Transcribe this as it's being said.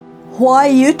why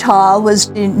Utah was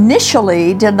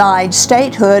initially denied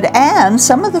statehood and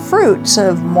some of the fruits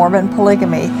of Mormon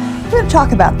polygamy. We're going to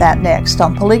talk about that next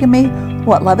on Polygamy,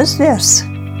 What Love Is This?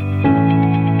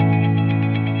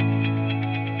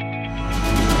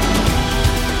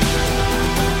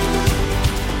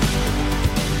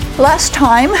 Last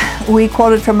time, we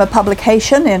quoted from a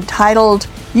publication entitled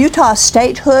Utah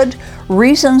Statehood,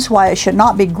 Reasons Why It Should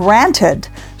Not Be Granted.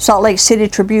 Salt Lake City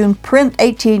Tribune, print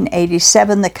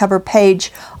 1887. The cover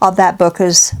page of that book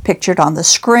is pictured on the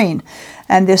screen.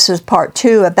 And this is part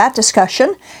 2 of that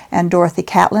discussion. And Dorothy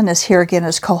Catlin is here again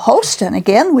as co-host. And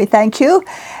again, we thank you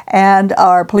and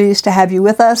are pleased to have you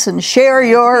with us and share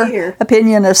your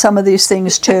opinion of some of these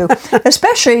things too.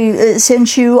 Especially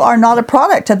since you are not a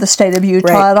product of the state of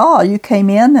Utah at all. You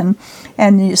came in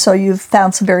and so you've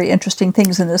found some very interesting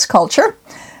things in this culture.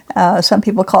 Some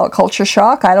people call it culture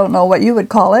shock. I don't know what you would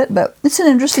call it, but it's an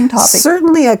interesting topic.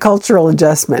 Certainly a cultural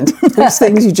adjustment. There's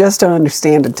things you just don't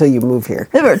understand until you move here.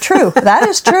 True. That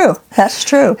is true. That's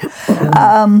true.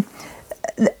 Now,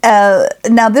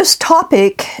 this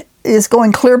topic is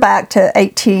going clear back to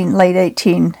late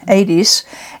 1880s,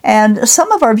 and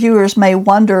some of our viewers may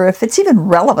wonder if it's even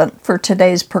relevant for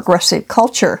today's progressive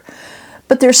culture.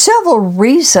 But there's several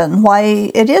reasons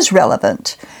why it is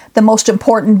relevant. The most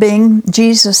important being,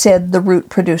 Jesus said the root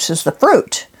produces the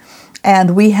fruit.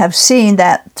 And we have seen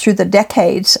that through the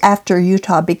decades after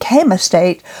Utah became a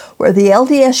state, where the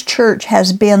LDS Church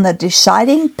has been the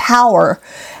deciding power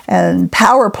and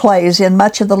power plays in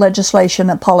much of the legislation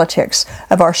and politics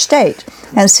of our state.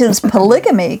 And since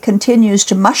polygamy continues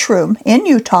to mushroom in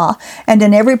Utah and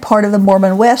in every part of the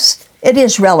Mormon West, it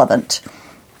is relevant.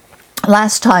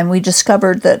 Last time we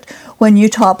discovered that when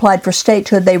Utah applied for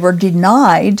statehood, they were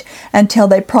denied until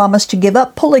they promised to give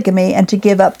up polygamy and to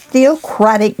give up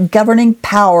theocratic governing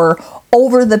power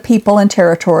over the people and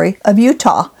territory of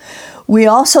Utah. We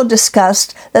also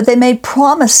discussed that they made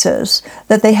promises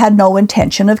that they had no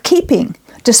intention of keeping,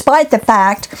 despite the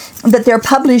fact that their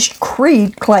published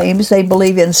creed claims they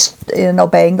believe in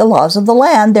obeying the laws of the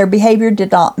land. Their behavior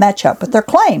did not match up with their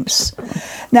claims.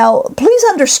 Now, please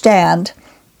understand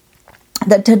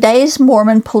that today's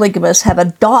Mormon polygamists have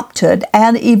adopted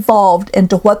and evolved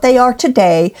into what they are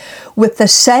today with the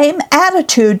same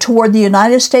attitude toward the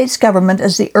United States government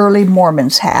as the early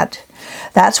Mormons had.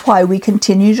 That's why we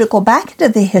continue to go back into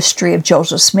the history of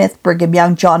Joseph Smith, Brigham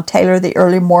Young, John Taylor, the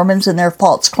early Mormons and their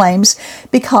false claims,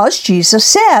 because Jesus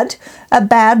said a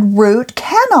bad root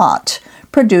cannot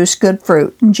produce good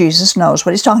fruit, and Jesus knows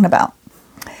what he's talking about.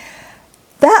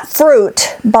 That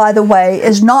fruit, by the way,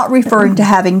 is not referring to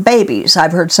having babies.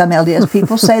 I've heard some LDS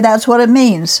people say that's what it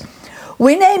means.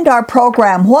 We named our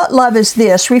program, What Love Is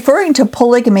This?, referring to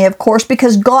polygamy, of course,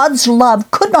 because God's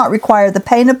love could not require the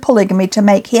pain of polygamy to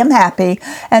make him happy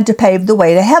and to pave the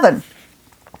way to heaven.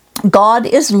 God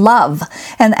is love,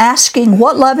 and asking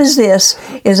what love is this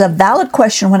is a valid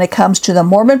question when it comes to the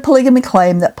Mormon polygamy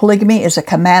claim that polygamy is a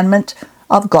commandment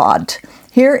of God.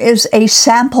 Here is a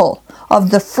sample of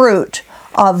the fruit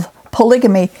of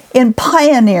polygamy in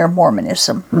pioneer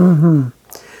Mormonism. Mm-hmm.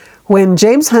 When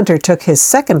James Hunter took his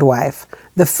second wife,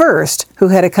 the first, who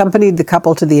had accompanied the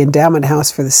couple to the endowment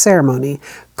house for the ceremony,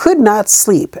 could not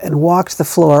sleep and walked the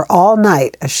floor all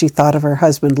night as she thought of her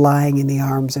husband lying in the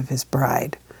arms of his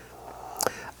bride.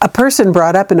 A person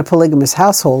brought up in a polygamous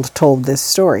household told this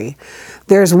story.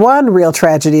 There's one real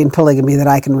tragedy in polygamy that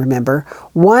I can remember.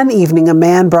 One evening, a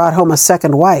man brought home a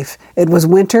second wife. It was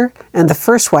winter, and the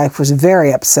first wife was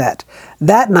very upset.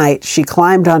 That night, she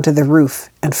climbed onto the roof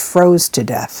and froze to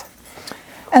death.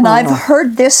 And I've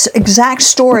heard this exact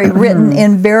story written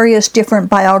in various different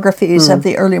biographies of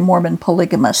the early Mormon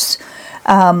polygamists.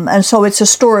 And so it's a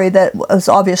story that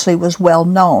obviously was well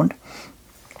known.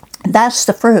 That's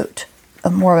the fruit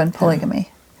of Mormon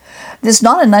polygamy. It's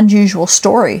not an unusual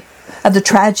story of the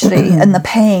tragedy and the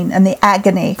pain and the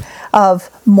agony of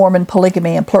Mormon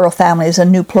polygamy and plural families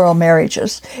and new plural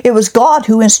marriages. It was God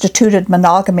who instituted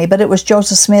monogamy, but it was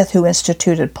Joseph Smith who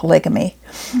instituted polygamy.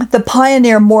 The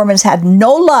pioneer Mormons had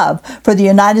no love for the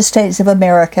United States of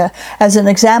America. As an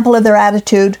example of their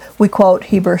attitude, we quote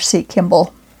Heber C.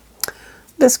 Kimball.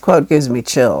 This quote gives me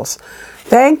chills.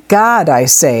 Thank God, I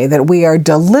say, that we are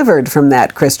delivered from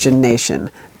that Christian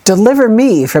nation. Deliver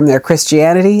me from their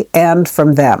Christianity and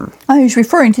from them. Oh, he's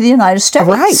referring to the United States.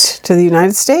 Right, to the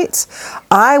United States.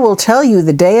 I will tell you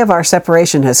the day of our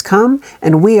separation has come,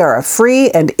 and we are a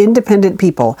free and independent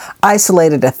people,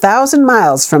 isolated 1,000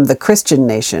 miles from the Christian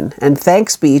nation, and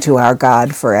thanks be to our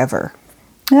God forever.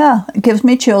 Yeah, it gives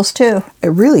me chills too. It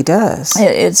really does.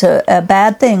 It's a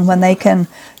bad thing when they can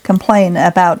complain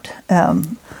about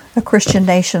a Christian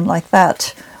nation like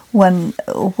that when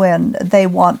they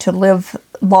want to live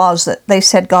laws that they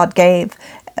said God gave,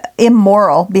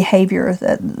 immoral behavior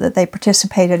that they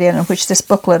participated in which this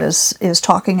booklet is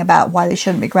talking about why they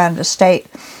shouldn't be granted a state.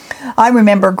 I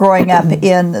remember growing up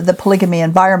in the polygamy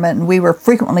environment, and we were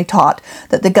frequently taught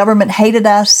that the government hated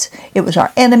us, it was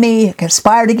our enemy, it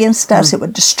conspired against us, it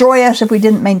would destroy us if we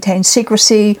didn't maintain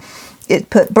secrecy,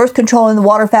 it put birth control in the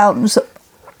water fountains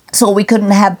so we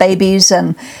couldn't have babies,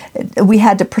 and we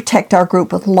had to protect our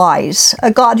group with lies. A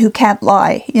God who can't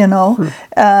lie, you know.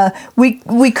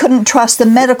 We couldn't trust the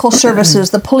medical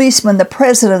services, the policemen, the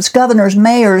presidents, governors,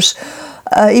 mayors,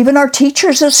 even our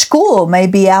teachers at school may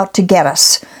be out to get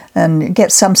us and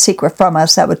get some secret from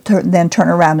us that would then turn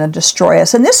around and destroy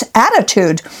us. And this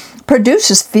attitude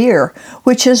produces fear,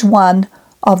 which is one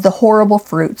of the horrible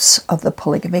fruits of the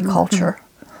polygamy culture.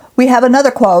 We have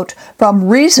another quote from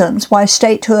Reasons Why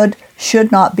Statehood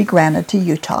Should Not Be Granted to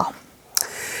Utah.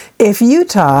 If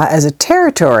Utah, as a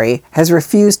territory, has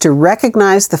refused to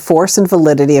recognize the force and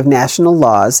validity of national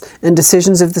laws and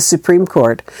decisions of the Supreme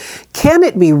Court, can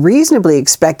it be reasonably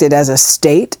expected as a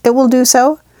state it will do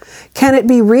so? Can it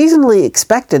be reasonably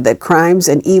expected that crimes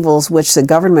and evils which the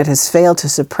government has failed to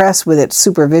suppress with its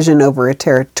supervision over a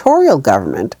territorial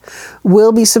government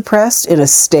will be suppressed in a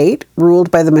state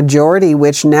ruled by the majority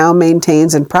which now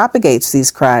maintains and propagates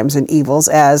these crimes and evils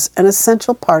as an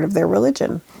essential part of their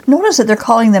religion? Notice that they're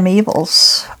calling them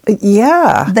evils.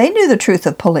 Yeah. They knew the truth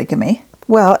of polygamy.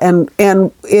 Well, and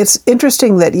it's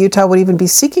interesting that Utah would even be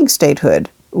seeking statehood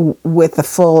with the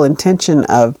full intention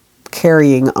of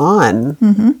carrying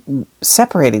on,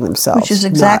 separating themselves. Which is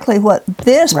exactly what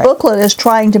this booklet is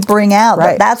trying to bring out,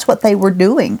 that that's what they were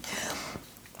doing.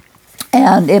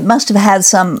 And it must have had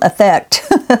some effect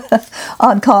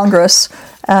on Congress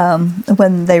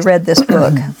when they read this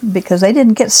book, because they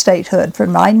didn't get statehood for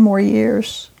 9 more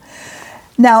years.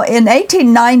 Now, in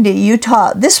 1890,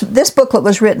 Utah, this booklet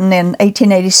was written in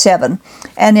 1887,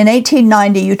 and in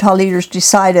 1890, Utah leaders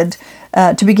decided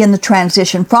to begin the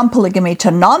transition from polygamy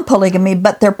to non-polygamy,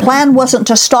 but their plan wasn't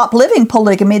to stop living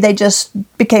polygamy, they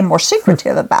just became more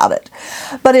secretive about it.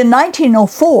 But in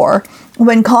 1904,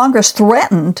 when Congress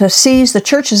threatened to seize the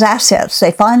church's assets,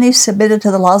 they finally submitted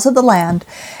to the laws of the land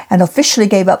and officially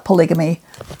gave up polygamy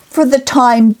for the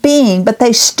time being, but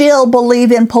they still believe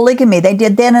in polygamy. They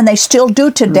did then and they still do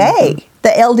today. The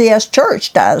LDS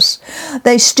Church does.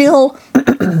 They still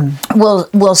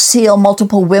will seal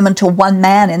multiple women to one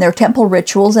man in their temple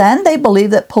rituals, and they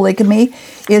believe that polygamy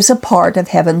is a part of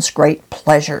heaven's great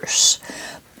pleasures.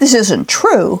 This isn't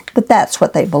true, but that's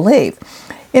what they believe.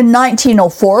 In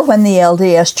 1904, when the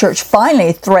LDS Church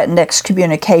finally threatened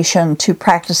excommunication to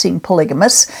practicing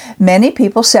polygamists, many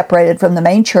people separated from the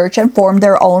main church and formed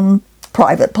their own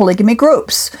private polygamy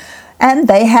groups. And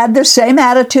they had the same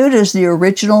attitude as the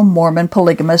original Mormon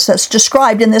polygamists that's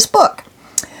described in this book.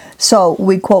 So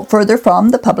we quote further from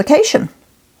the publication.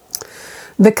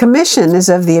 The Commission is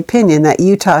of the opinion that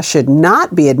Utah should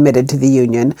not be admitted to the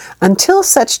Union until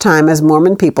such time as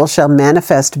Mormon people shall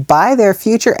manifest by their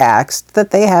future acts that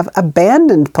they have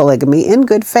abandoned polygamy in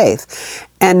good faith,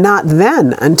 and not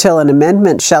then until an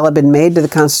amendment shall have been made to the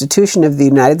Constitution of the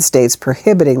United States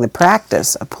prohibiting the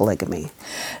practice of polygamy.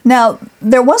 Now,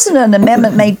 there wasn't an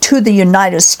amendment made to the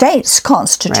United States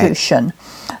Constitution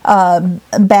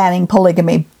banning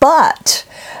polygamy, but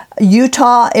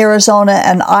Utah, Arizona,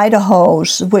 and Idaho,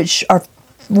 which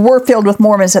were filled with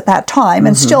Mormons at that time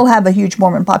and still have a huge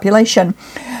Mormon population,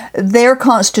 their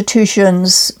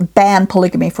constitutions ban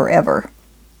polygamy forever.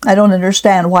 I don't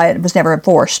understand why it was never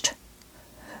enforced.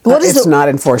 It's not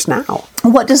enforced now.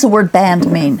 What does the word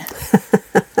banned mean?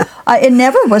 It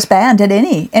never was banned at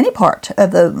any part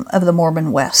of the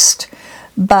Mormon West.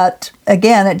 But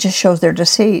again, it just shows their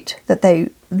deceit, that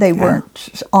they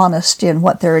weren't honest in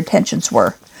what their intentions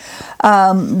were.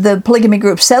 The polygamy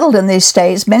group settled in these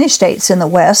states, many states in the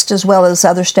West, as well as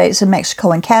other states in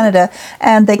Mexico and Canada,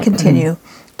 and they continue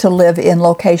to live in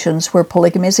locations where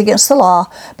polygamy is against the law,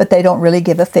 but they don't really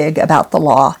give a fig about the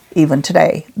law even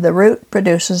today. The root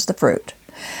produces the fruit.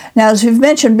 Now, as we've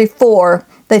mentioned before,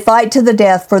 they fight to the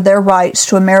death for their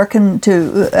rights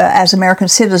as American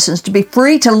citizens to be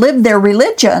free to live their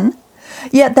religion,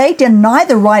 yet they deny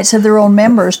the rights of their own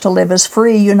members to live as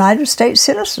free United States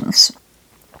citizens.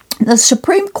 The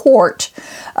Supreme Court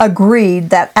agreed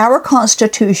that our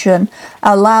Constitution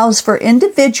allows for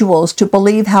individuals to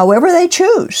believe however they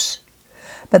choose,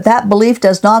 but that belief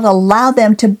does not allow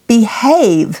them to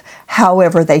behave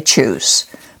however they choose.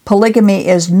 Polygamy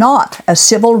is not a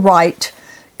civil right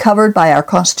covered by our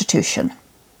Constitution.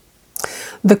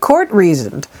 The court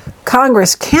reasoned,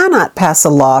 Congress cannot pass a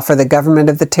law for the government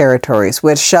of the territories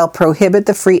which shall prohibit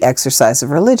the free exercise of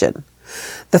religion.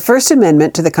 The First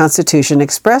Amendment to the Constitution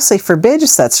expressly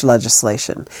forbids such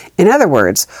legislation. In other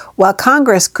words, while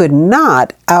Congress could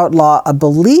not outlaw a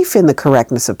belief in the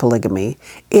correctness of polygamy,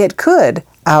 it could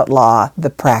outlaw the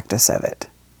practice of it.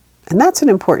 And that's an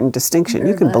important distinction.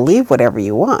 You can believe whatever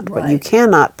you want, but you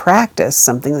cannot practice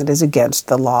something that is against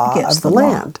the law of the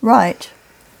land. Right,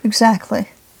 exactly.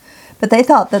 But they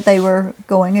thought that they were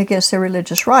going against their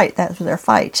religious right. That was their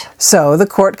fight. So the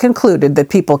court concluded that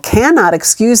people cannot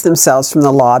excuse themselves from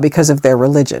the law because of their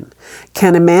religion.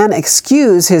 Can a man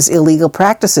excuse his illegal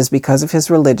practices because of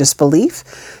his religious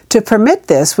belief? To permit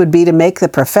this would be to make the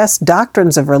professed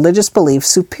doctrines of religious belief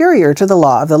superior to the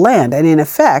law of the land, and in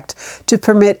effect, to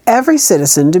permit every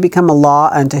citizen to become a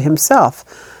law unto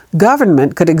himself.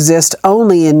 Government could exist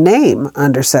only in name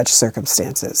under such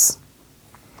circumstances.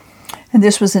 And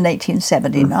this was in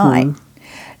 1879.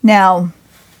 Now,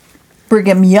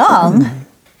 Brigham Young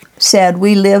said,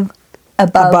 we live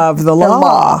above the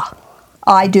law.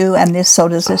 I do, and so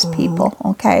does this people.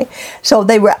 Okay, so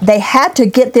they had to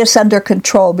get this under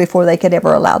control before they could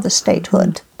ever allow the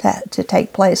statehood to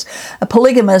take place.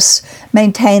 Polygamists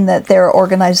maintain that their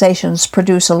organizations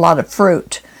produce a lot of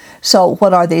fruit. So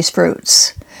what are these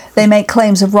fruits? They make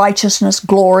claims of righteousness,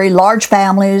 glory, large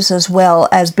families, as well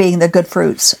as being the good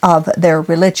fruits of their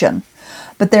religion.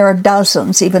 But there are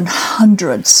dozens, even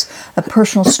hundreds, of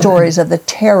personal stories of the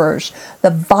terrors,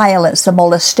 the violence, the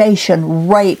molestation,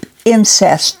 rape,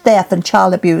 incest, theft, and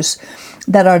child abuse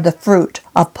that are the fruit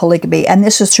of polygamy. And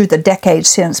this is through the decades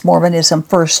since Mormonism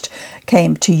first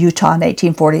came to Utah in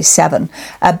 1847.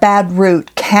 A bad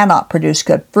root cannot produce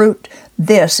good fruit.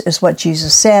 This is what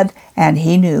Jesus said, and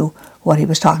he knew what he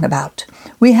was talking about.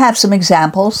 We have some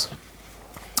examples.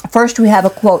 First, we have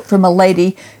a quote from a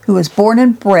lady who was born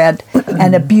and bred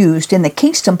and abused in the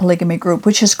Kingston polygamy group,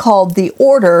 which is called the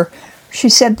Order. She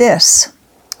said this: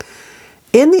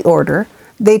 in the Order,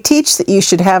 they teach that you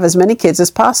should have as many kids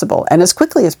as possible and as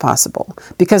quickly as possible,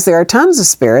 because there are tons of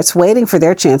spirits waiting for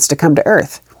their chance to come to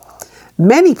Earth.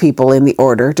 Many people in the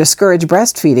Order discourage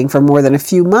breastfeeding for more than a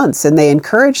few months, and they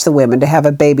encourage the women to have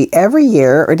a baby every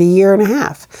year or a year and a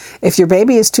half. If your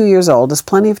baby is 2 years old, it's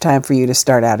plenty of time for you to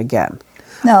start out again.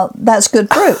 Now, that's good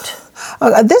fruit.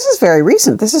 This is very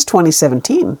recent. This is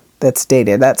 2017 that's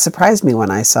dated. That surprised me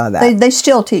when I saw that. They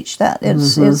still teach that.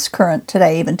 It's current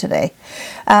today, even today.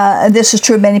 This is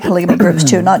true of many polygamy groups,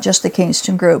 too, not just the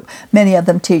Kingston group. Many of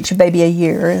them teach maybe a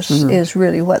year is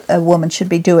really what a woman should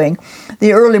be doing.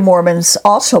 The early Mormons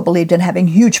also believed in having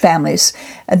huge families.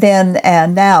 Then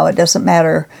and now, it doesn't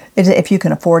matter if you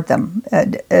can afford them.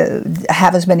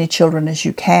 Have as many children as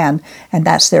you can, and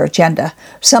that's their agenda.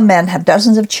 Some men have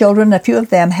dozens of children. A few of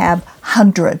them have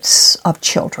hundreds of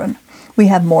children. We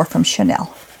have more from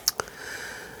Chanel.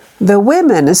 The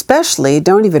women especially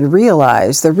don't even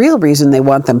realize the real reason they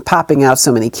want them popping out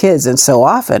so many kids and so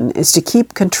often is to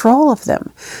keep control of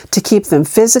them, to keep them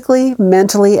physically,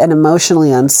 mentally, and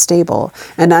emotionally unstable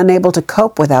and unable to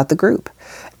cope without the group.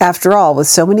 After all, with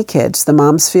so many kids, the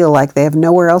moms feel like they have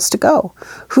nowhere else to go.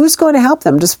 Who's going to help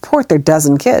them to support their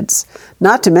dozen kids?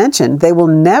 Not to mention, they will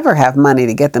never have money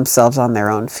to get themselves on their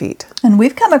own feet. And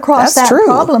we've come across That's that true.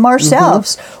 problem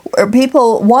ourselves. Where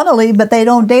people want to leave, but they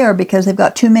don't dare because they've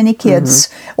got too many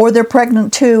kids, or they're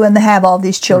pregnant too and they have all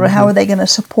these children. How are they going to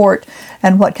support,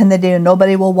 and what can they do?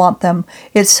 Nobody will want them.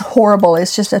 It's horrible.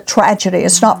 It's just a tragedy.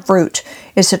 It's not fruit.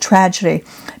 It's a tragedy.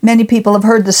 Many people have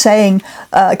heard the saying,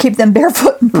 keep them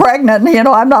barefoot and pregnant. You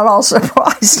know, I'm not all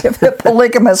surprised if the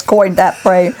polygamists coined that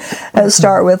phrase to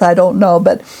start with. I don't know,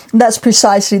 but that's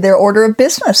precisely their order of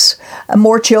business.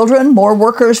 More children, more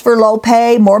workers for low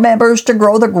pay, more members to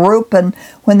grow the group, and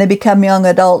when they become young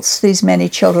adults, these many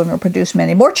children will produce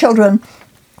many more children,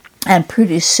 and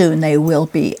pretty soon they will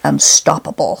be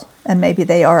unstoppable. And maybe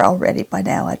they are already by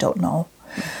now, I don't know.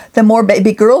 The more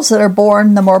baby girls that are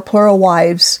born, the more plural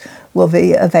wives will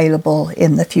be available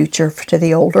in the future to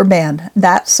the older men.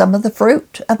 That's some of the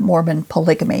fruit of Mormon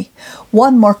polygamy.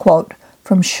 One more quote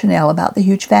from Chanel about the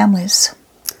huge families.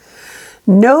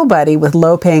 Nobody with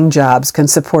low-paying jobs can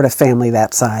support a family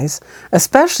that size,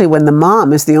 especially when the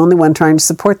mom is the only one trying to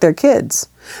support their kids.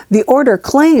 The Order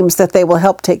claims that they will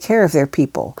help take care of their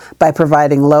people by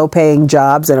providing low-paying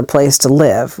jobs and a place to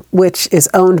live, which is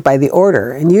owned by the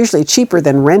Order and usually cheaper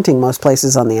than renting most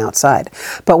places on the outside.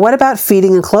 But what about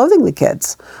feeding and clothing the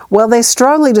kids? Well, they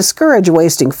strongly discourage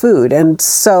wasting food, and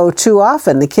so too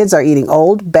often the kids are eating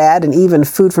old, bad, and even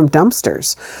food from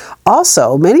dumpsters.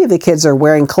 Also, many of the kids are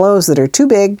wearing clothes that are too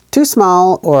big, too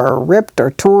small, or ripped or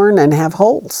torn and have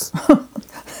holes.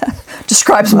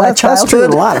 Describes my That's true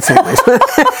in childhood. a lot of families.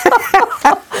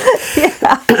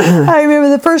 Yeah. I remember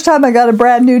the first time I got a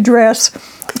brand new dress.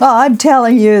 Oh, I'm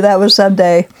telling you, that was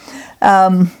Sunday.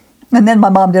 And then my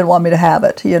mom didn't want me to have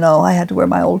it. You know, I had to wear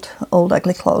my old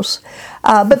ugly clothes.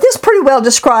 But this pretty well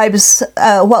describes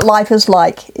what life is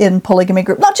like in polygamy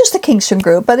group. Not just the Kingston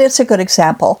group, but it's a good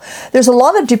example. There's a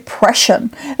lot of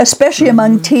depression, especially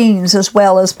among teens as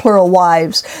well as plural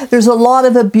wives. There's a lot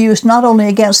of abuse, not only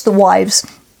against the wives,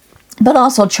 but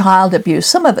also child abuse,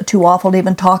 some of it too awful to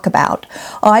even talk about.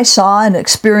 I saw and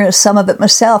experienced some of it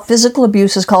myself. Physical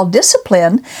abuse is called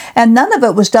discipline, and none of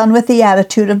it was done with the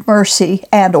attitude of mercy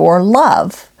and or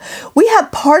love. We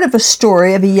have part of a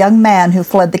story of a young man who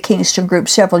fled the Kingston group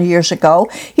several years ago.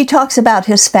 He talks about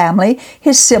his family,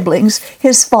 his siblings,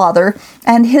 his father,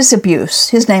 and his abuse.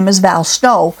 His name is Val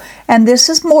Snow, and this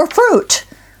is more fruit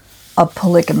of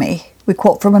polygamy. We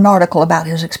quote from an article about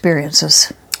his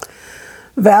experiences.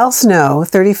 Val Snow,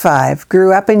 35,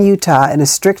 grew up in Utah in a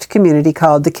strict community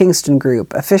called the Kingston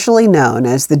Group, officially known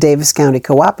as the Davis County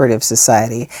Cooperative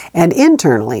Society, and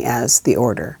internally as the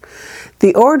Order.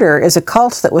 The Order is a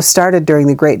cult that was started during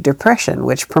the Great Depression,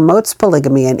 which promotes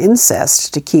polygamy and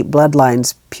incest to keep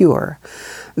bloodlines pure.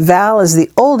 Val is the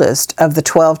oldest of the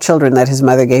 12 children that his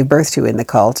mother gave birth to in the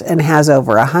cult and has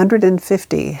over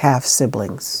 150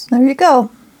 half-siblings. There you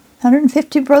go.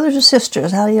 150 brothers and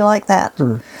sisters. How do you like that?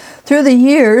 Through the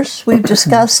years, we've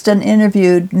discussed and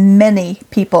interviewed many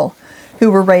people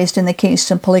who were raised in the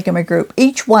Kingston polygamy group.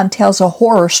 Each one tells a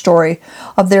horror story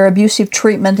of their abusive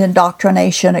treatment,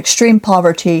 indoctrination, extreme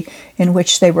poverty in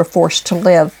which they were forced to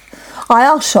live. I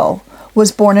also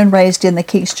was born and raised in the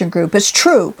Kingston group. It's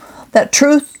true that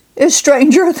truth is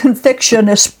stranger than fiction,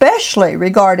 especially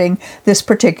regarding this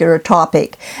particular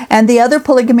topic. And the other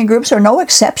polygamy groups are no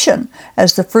exception,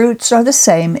 as the fruits are the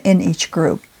same in each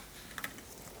group.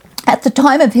 At the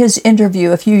time of his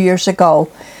interview a few years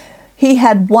ago, he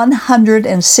had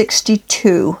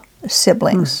 162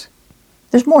 siblings.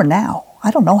 There's more now.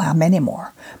 I don't know how many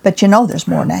more, but you know there's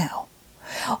more now.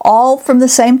 All from the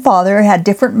same father, had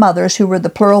different mothers who were the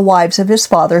plural wives of his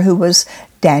father, who was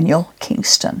Daniel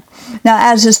Kingston.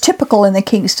 Now, as is typical in the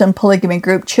Kingston polygamy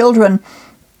group, children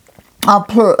of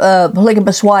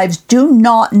polygamous wives do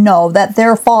not know that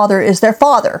their father is their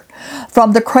father.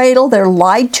 From the cradle, they're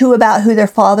lied to about who their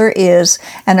father is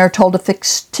and are told a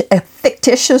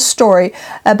fictitious story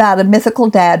about a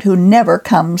mythical dad who never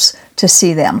comes to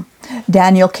see them.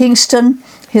 Daniel Kingston,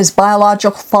 his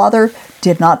biological father,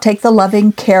 did not take the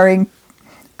loving, caring,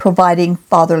 providing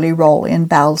fatherly role in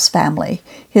Val's family.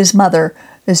 His mother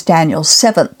is Daniel's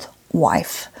seventh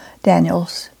wife.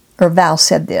 Val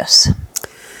said this.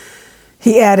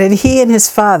 He added he and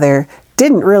his father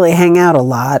didn't really hang out a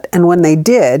lot, and when they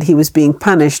did, he was being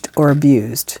punished or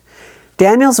abused.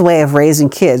 Daniel's way of raising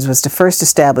kids was to first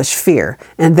establish fear,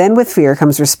 and then with fear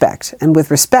comes respect, and with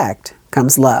respect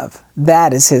comes love.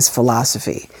 That is his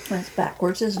philosophy. That's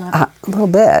backwards, isn't it? A little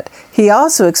bit. He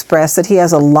also expressed that he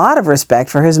has a lot of respect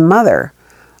for his mother.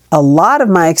 A lot of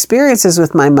my experiences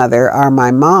with my mother are my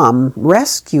mom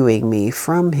rescuing me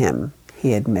from him,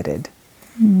 he admitted.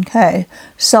 Okay,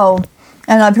 so...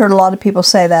 And I've heard a lot of people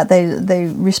say that they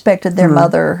respected their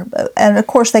mother, and of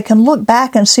course they can look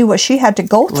back and see what she had to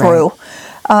go through,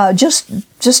 just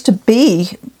to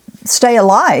stay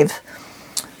alive.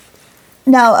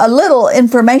 Now, a little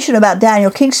information about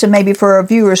Daniel Kingston, maybe for our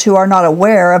viewers who are not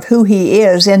aware of who he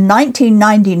is. In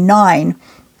 1999,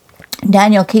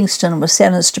 Daniel Kingston was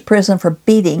sentenced to prison for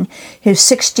beating his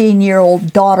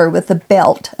 16-year-old daughter with a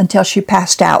belt until she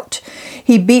passed out.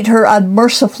 He beat her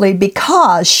unmercifully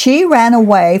because she ran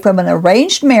away from an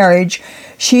arranged marriage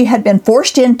she had been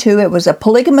forced into. It was a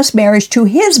polygamous marriage to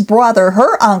his brother,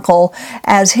 her uncle,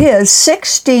 as his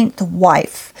 16th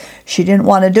wife. She didn't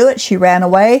want to do it. She ran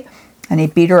away, and he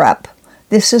beat her up.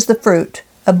 This is the fruit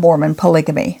of Mormon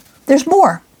polygamy. There's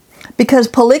more. Because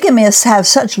polygamists have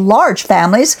such large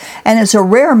families, and it's a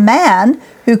rare man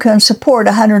who can support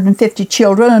 150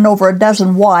 children and over a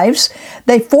dozen wives,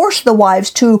 they force the wives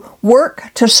to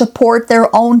work to support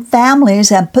their own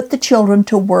families and put the children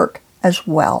to work as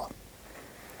well.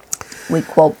 We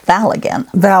quote Val again.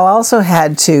 Val also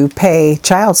had to pay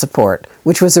child support,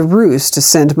 which was a ruse to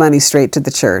send money straight to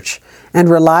the church, and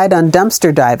relied on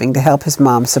dumpster diving to help his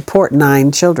mom support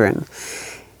 9 children.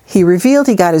 He revealed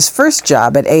he got his first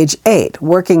job at age 8,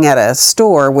 working at a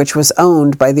store which was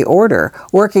owned by the Order,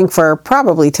 working for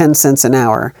probably 10 cents an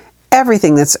hour.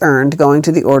 Everything that's earned going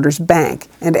to the Order's bank,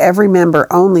 and every member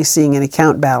only seeing an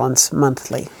account balance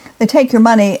monthly. They take your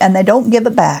money and they don't give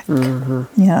it back. You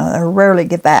know, they rarely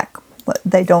give back.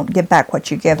 They don't give back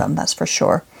what you give them, that's for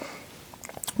sure.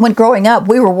 When growing up,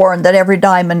 we were warned that every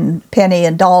dime and penny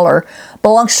and dollar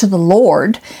belongs to the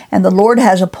Lord, and the Lord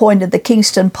has appointed the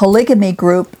Kingston Polygamy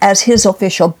Group as his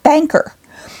official banker.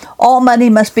 All money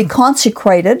must be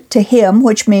consecrated to him,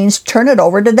 which means turn it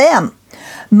over to them.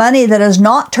 Money that is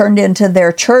not turned into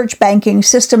their church banking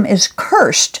system is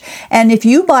cursed, and if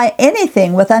you buy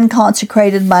anything with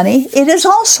unconsecrated money, it is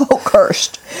also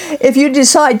cursed. If you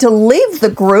decide to leave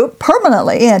the group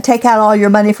permanently and take out all your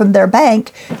money from their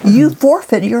bank, you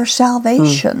forfeit your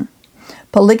salvation.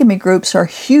 Polygamy groups are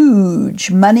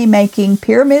huge money-making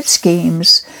pyramid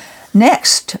schemes.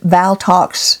 Next, Val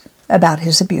talks about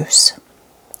his abuse.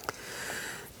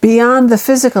 Beyond the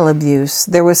physical abuse,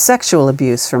 there was sexual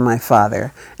abuse from my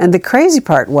father. And the crazy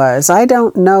part was, I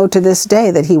don't know to this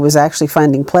day that he was actually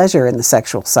finding pleasure in the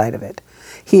sexual side of it.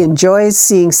 He enjoys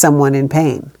seeing someone in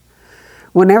pain.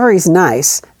 Whenever he's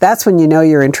nice, that's when you know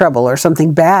you're in trouble or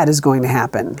something bad is going to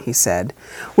happen, he said.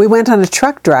 We went on a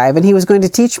truck drive and he was going to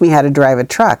teach me how to drive a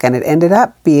truck, and it ended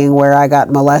up being where I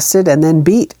got molested and then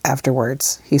beat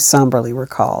afterwards, he somberly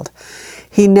recalled.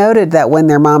 He noted that when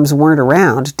their moms weren't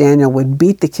around, Daniel would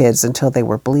beat the kids until they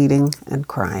were bleeding and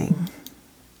crying.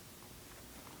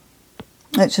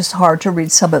 It's just hard to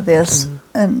read some of this,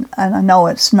 and I know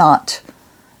it's not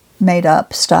made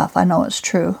up stuff. I know it's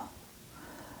true.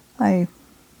 I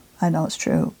know it's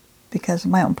true because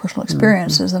of my own personal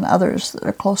experiences and others that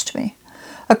are close to me.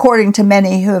 According to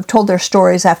many who have told their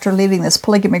stories after leaving this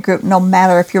polygamy group, no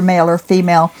matter if you're male or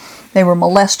female, they were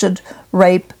molested,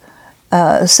 raped,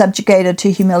 subjugated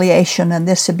to humiliation, and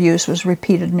this abuse was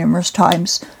repeated numerous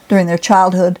times during their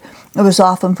childhood. It was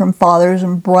often from fathers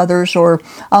and brothers or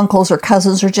uncles or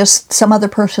cousins or just some other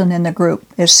person in the group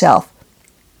itself.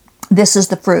 This is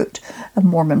the fruit of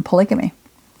Mormon polygamy.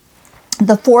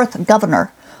 The fourth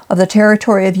governor of the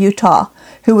territory of Utah,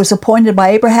 who was appointed by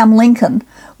Abraham Lincoln,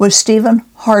 was Stephen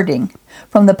Harding.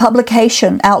 From the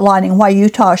publication outlining why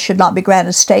Utah should not be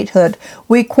granted statehood,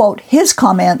 we quote his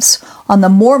comments on the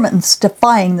Mormons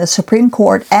defying the Supreme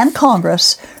Court and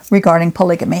Congress regarding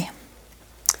polygamy.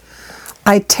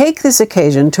 I take this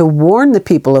occasion to warn the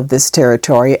people of this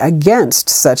territory against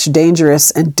such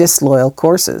dangerous and disloyal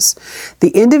courses.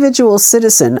 The individual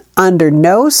citizen, under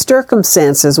no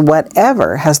circumstances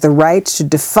whatever, has the right to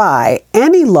defy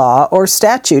any law or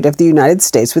statute of the United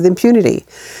States with impunity.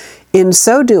 In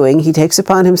so doing, he takes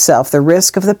upon himself the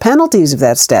risk of the penalties of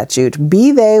that statute,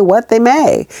 be they what they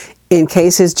may, in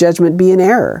case his judgment be in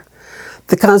error.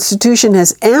 The Constitution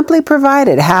has amply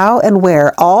provided how and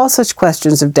where all such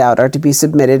questions of doubt are to be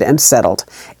submitted and settled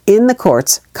in the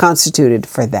courts constituted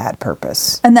for that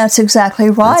purpose. And that's exactly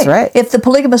right. That's right. If the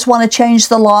polygamists want to change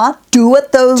the law, do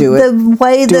it the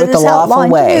way that it's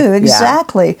outlined to do.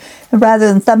 Exactly. Yeah. Rather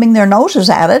than thumbing their noses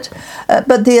at it.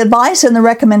 But the advice and the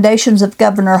recommendations of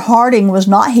Governor Harding was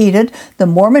not heeded. The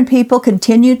Mormon people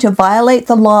continued to violate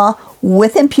the law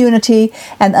with impunity,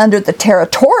 and under the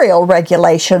territorial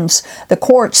regulations, the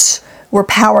courts were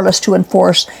powerless to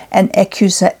enforce and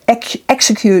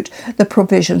execute the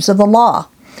provisions of the law.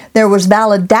 There was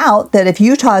valid doubt that if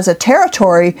Utah as a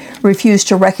territory refused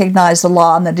to recognize the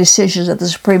law and the decisions of the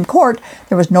Supreme Court,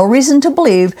 there was no reason to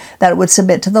believe that it would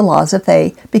submit to the laws if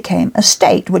they became a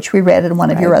state, which we read in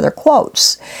one of your other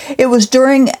quotes. It was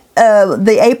during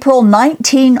the April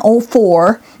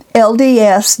 1904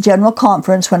 LDS General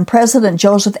Conference when President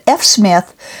Joseph F.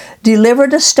 Smith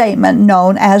delivered a statement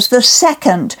known as the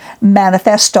Second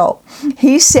Manifesto.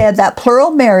 He said that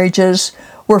plural marriages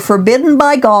were forbidden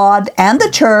by God and the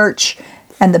church,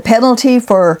 and the penalty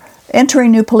for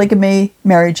entering new polygamy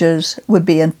marriages would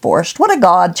be enforced. What a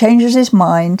God changes his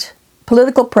mind.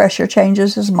 Political pressure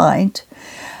changes his mind.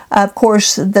 Of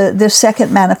course, this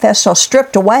Second Manifesto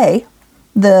stripped away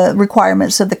the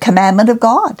requirements of the commandment of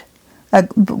God,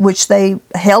 which they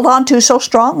held on to so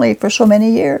strongly for so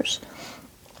many years.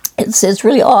 It's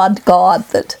really odd God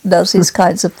that does these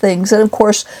kinds of things. And of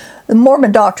course, the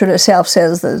Mormon doctrine itself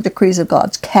says that the decrees of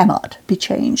God cannot be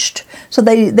changed. So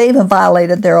they even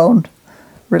violated their own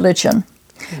religion.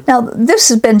 Now, this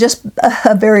has been just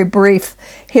a very brief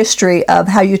history of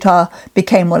how Utah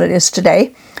became what it is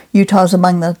today. Utah is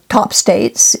among the top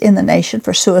states in the nation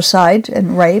for suicide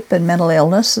and rape and mental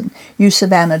illness and use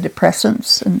of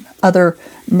antidepressants and other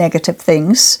negative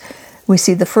things. We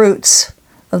see the fruits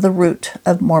of the root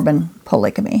of Mormon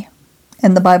polygamy.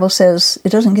 And the Bible says it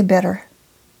doesn't get better.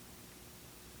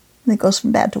 It goes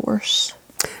from bad to worse.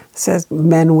 It says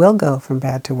men will go from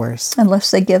bad to worse.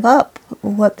 Unless they give up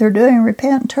what they're doing,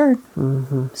 repent and turn.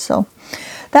 Mm-hmm. So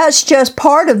that's just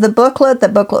part of the booklet. The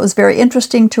booklet was very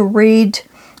interesting to read.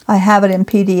 I have it in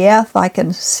PDF. I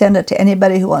can send it to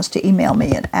anybody who wants to email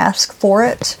me and ask for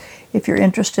it if you're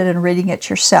interested in reading it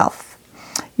yourself.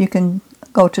 you can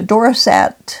go to Doris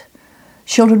at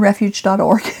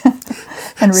shieldandrefuge.org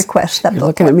and request that You're book.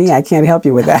 looking at me. I can't help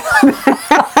you with that.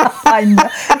 I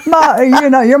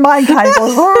know. Your mind kind of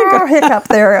goes, hiccup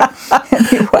there.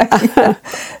 Anyway,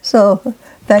 so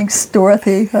thanks,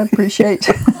 Dorothy. I appreciate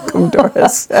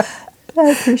Doris. I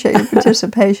appreciate your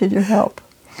participation, your help.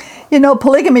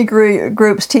 Polygamy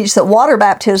groups teach that water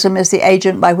baptism is the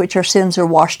agent by which our sins are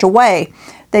washed away.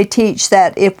 They teach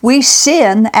that if we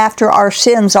sin after our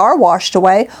sins are washed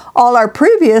away, all our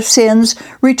previous sins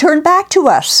return back to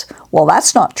us. Well,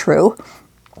 that's not true.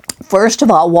 First of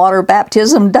all, water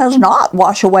baptism does not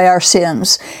wash away our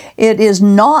sins. It is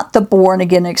not the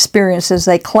born-again experience as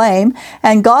they claim,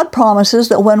 and God promises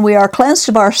that when we are cleansed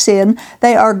of our sin,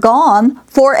 they are gone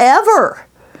forever.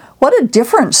 What a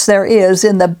difference there is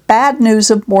in the bad news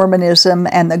of Mormonism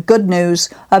and the good news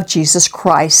of Jesus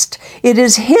Christ. It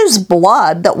is His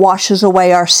blood that washes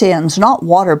away our sins, not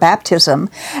water baptism.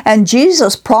 And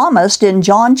Jesus promised in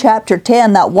John chapter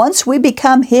 10 that once we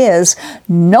become His,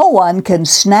 no one can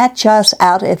snatch us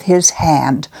out of His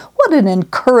hand. What an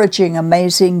encouraging,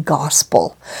 amazing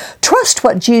gospel. Trust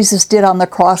what Jesus did on the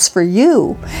cross for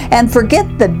you, and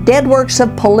forget the dead works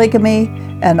of polygamy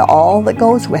and all that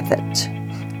goes with it.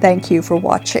 Thank you for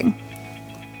watching.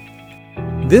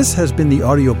 This has been the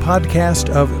audio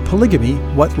podcast of Polygamy,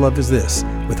 What Love Is This?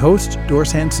 With host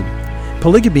Doris Hanson.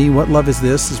 Polygamy, What Love Is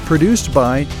This? Is produced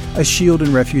by a Shield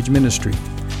and Refuge ministry.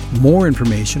 More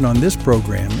information on this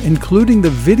program, including the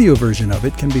video version of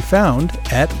it, can be found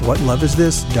at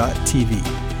whatloveisthis.tv.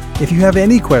 If you have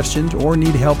any questions or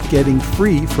need help getting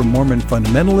free from Mormon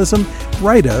fundamentalism,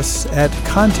 write us at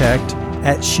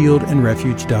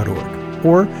contact@shieldandrefuge.org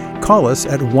or call us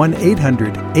at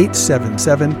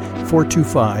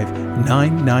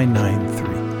 1-800-877-425-9993.